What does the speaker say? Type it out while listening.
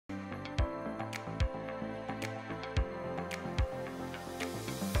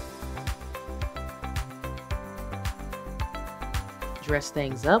Dress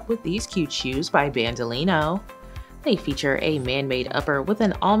things up with these cute shoes by Bandolino. They feature a man-made upper with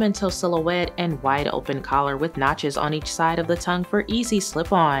an almond toe silhouette and wide open collar with notches on each side of the tongue for easy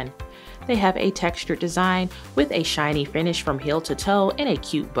slip-on. They have a textured design with a shiny finish from heel to toe and a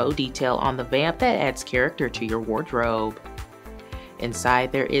cute bow detail on the vamp that adds character to your wardrobe.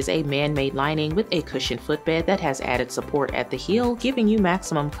 Inside, there is a man-made lining with a cushioned footbed that has added support at the heel, giving you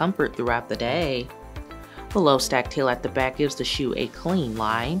maximum comfort throughout the day. The low stacked heel at the back gives the shoe a clean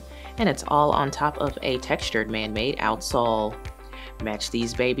line, and it's all on top of a textured man-made outsole. Match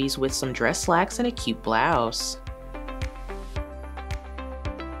these babies with some dress slacks and a cute blouse.